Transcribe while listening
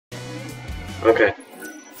Okay,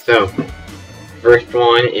 so first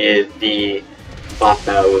one is the boss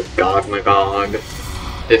battle with Gog Magog.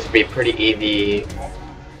 This would be pretty easy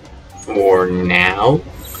for now.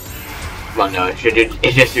 Well, no, it should be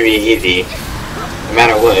easy. No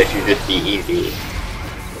matter what, it should just be easy.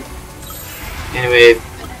 Anyways,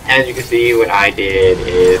 as you can see, what I did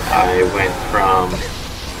is I went from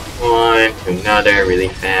one to another really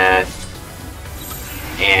fast.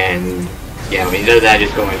 And yeah, when you do that,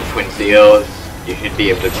 just go into Twin Seals. You should be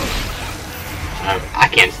able to. I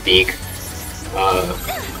can't speak.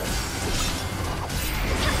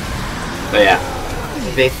 But yeah,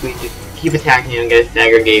 basically just keep attacking him, get his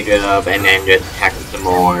stagger gauge up, and then just attack him some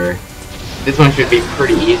more. This one should be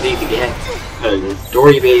pretty easy to get, because it's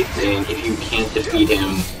story-based, and if you can't defeat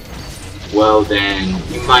him, well then,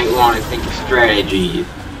 you might want to think of strategies.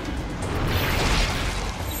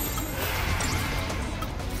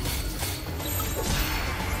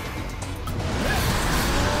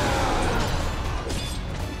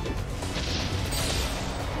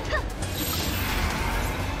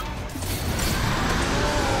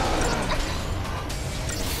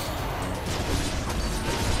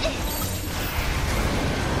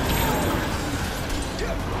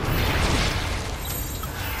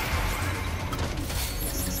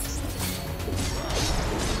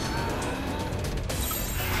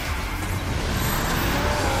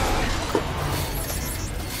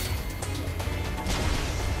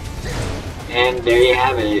 And there you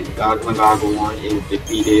have it, Gog Magog 1 is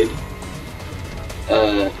defeated.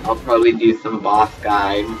 I'll probably do some boss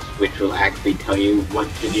guides, which will actually tell you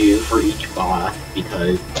what to do for each boss,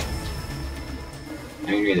 because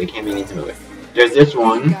I mean really can't be anything to it. There's this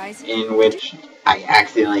one, in which I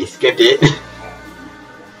accidentally skipped it.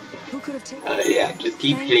 Yeah, just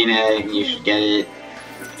keep hitting it and you should get it.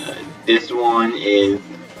 This one is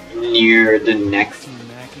near the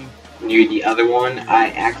other one.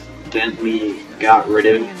 I accidentally got rid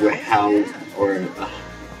of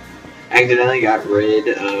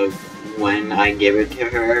when I gave it to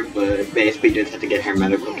her, but basically just had to get her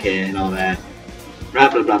medical kit and all that. Blah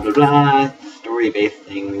blah blah blah blah. Story-based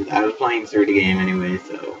things. I was playing through the game anyway,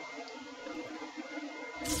 so.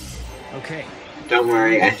 Okay. Don't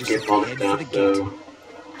worry, I skipped all the stuff, so.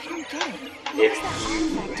 If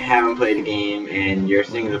you haven't played the game and you're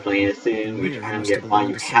thinking of playing it soon, which I don't get why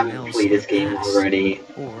you haven't played this game already.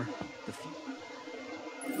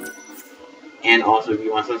 And also, if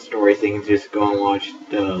you want some story things, just go and watch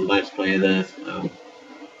the Let's Play of this. So.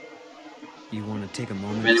 You want to take a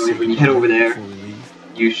moment? Anyways, when you head over there,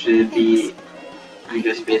 you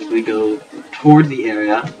just basically go towards the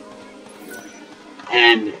area,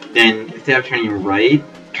 and then instead of turning right,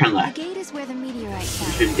 turn left. The gate is where the meteorite fell.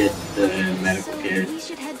 You should get the medical kit. We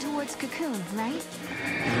should head towards Cocoon, right?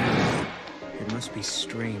 It must be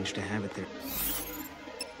strange to have it there.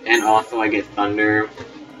 And also I get Thunder,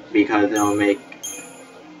 because it'll make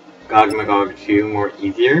Gog Magog 2 more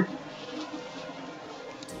easier.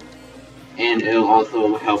 And it'll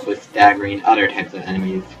also help with staggering other types of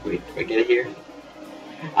enemies. Wait, do I get it here?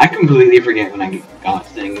 I completely forget when I got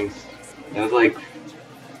things. That was like an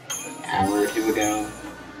hour or two ago.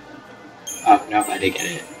 Oh, nope, I did get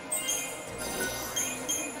it.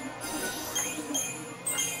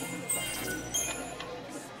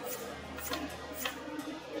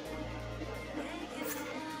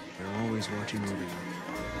 They're always watching over you.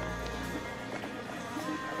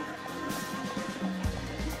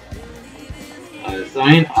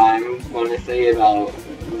 Something I'm going to say about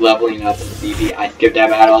leveling up in CP, I skipped that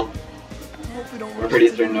battle. I'm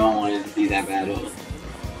pretty sure no one wanted to see that battle.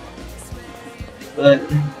 But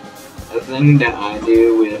the thing that I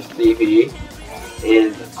do with CP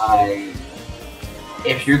is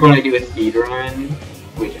if you're going to do a speedrun,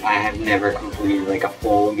 which I have never completed like a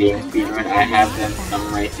full game speedrun, I have done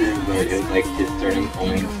some races, but it was like just certain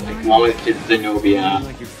points. Like one was just Zenobia.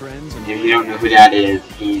 If you don't know who that is,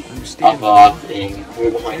 he's a boss in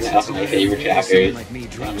one of my favorite chapters.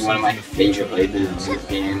 And one of my favorite places in this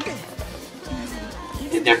game.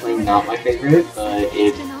 It's definitely not my favorite, but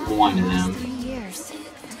it's one of them.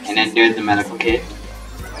 And then there's the medical kit.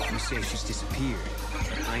 You say she's disappeared.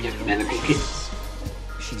 Just medical kit.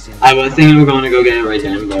 I was thinking I'm going to go get it right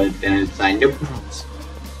then, but then I decided, nope.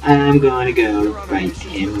 I'm going to go fight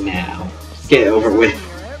him now. Get it over with.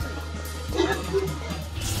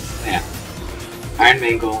 Yeah. Iron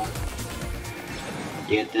Bangle.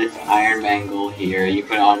 You get this Iron Bangle here, you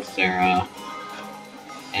put it on Sarah.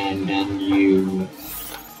 And then you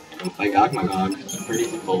go fight Gog Magog. It's pretty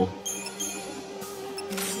simple.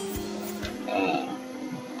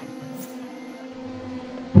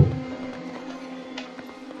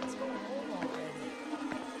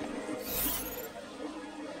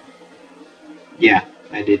 Yeah,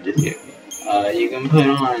 I did this here. You can put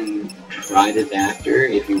on Try Disaster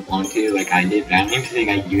if you want to, like I did, but I don't even think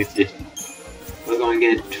I used it. I was going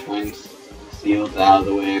to get Twin Seals out of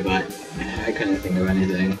the way, but I couldn't think of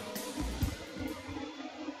anything.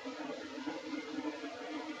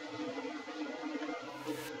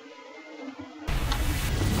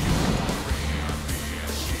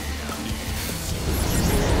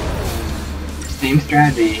 Same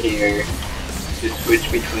strategy here. Just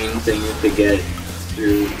switch between things to get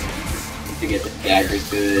through, to get the staggers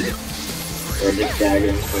good, or the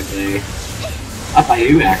staggering quickly. If I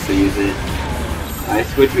do actually use it, I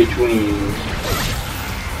switch between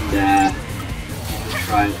that and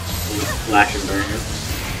try slash and burn.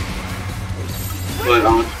 But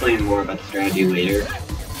I'll explain more about the strategy later.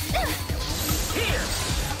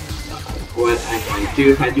 What I might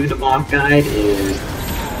do if I do the boss guide is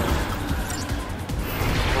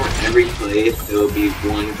every place there will be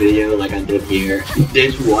one video like I did here.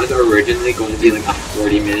 This was originally going to be like a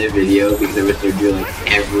 40-minute video because I was going to do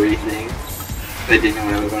like everything. But I didn't know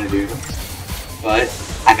what I was going to do. But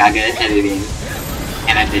I got good at editing,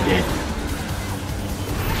 and I did it.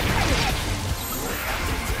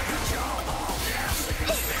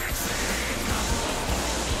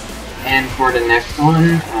 And for the next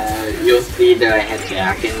one, you'll see that I had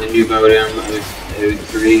Jack in the new Bodhum of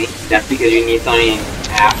 03. That's because you need something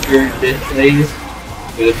after this phase.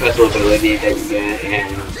 There's a special ability that you get,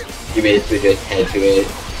 and you basically just head to it.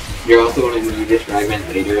 You're also going to need this fragment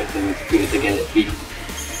later, so it's good to get it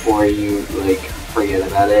before you, like, forget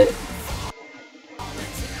about it.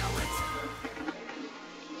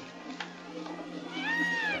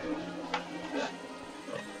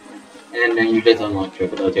 And then you just unlock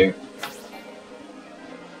triple here.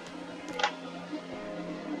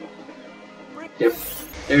 Yep,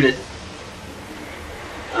 there it is.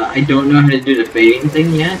 I don't know how to do the fading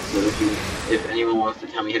thing yet, so if anyone wants to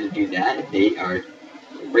tell me how to do that, they are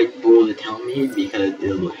grateful to tell me because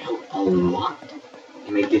it'll help a lot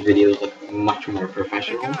and make these videos look much more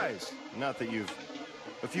professional. Hey guys, not that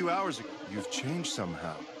a few hours ago, you've changed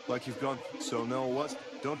somehow. Like you've gone, so no, what?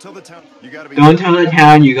 Don't tell the town, you gotta be... Don't tell the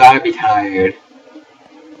town you gotta be tired.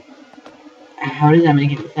 How does that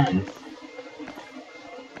make any sense?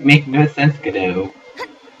 Make no sense, Godot.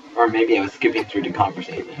 Or maybe I was skipping through the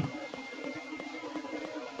conversation.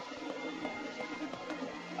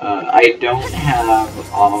 I don't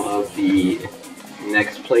have all of the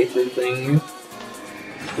next places things,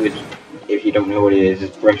 which, if you don't know what it is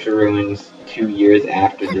Brush of Ruins 2 years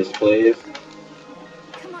after this plays.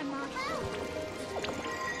 Come on, Mom.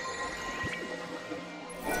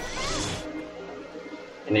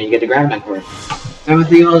 And then you get to grab them for it. So we'll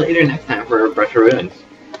see you all later next time for Brush of Ruins.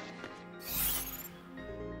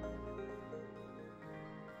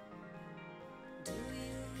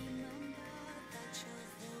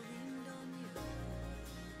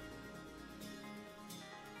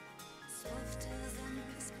 Soft as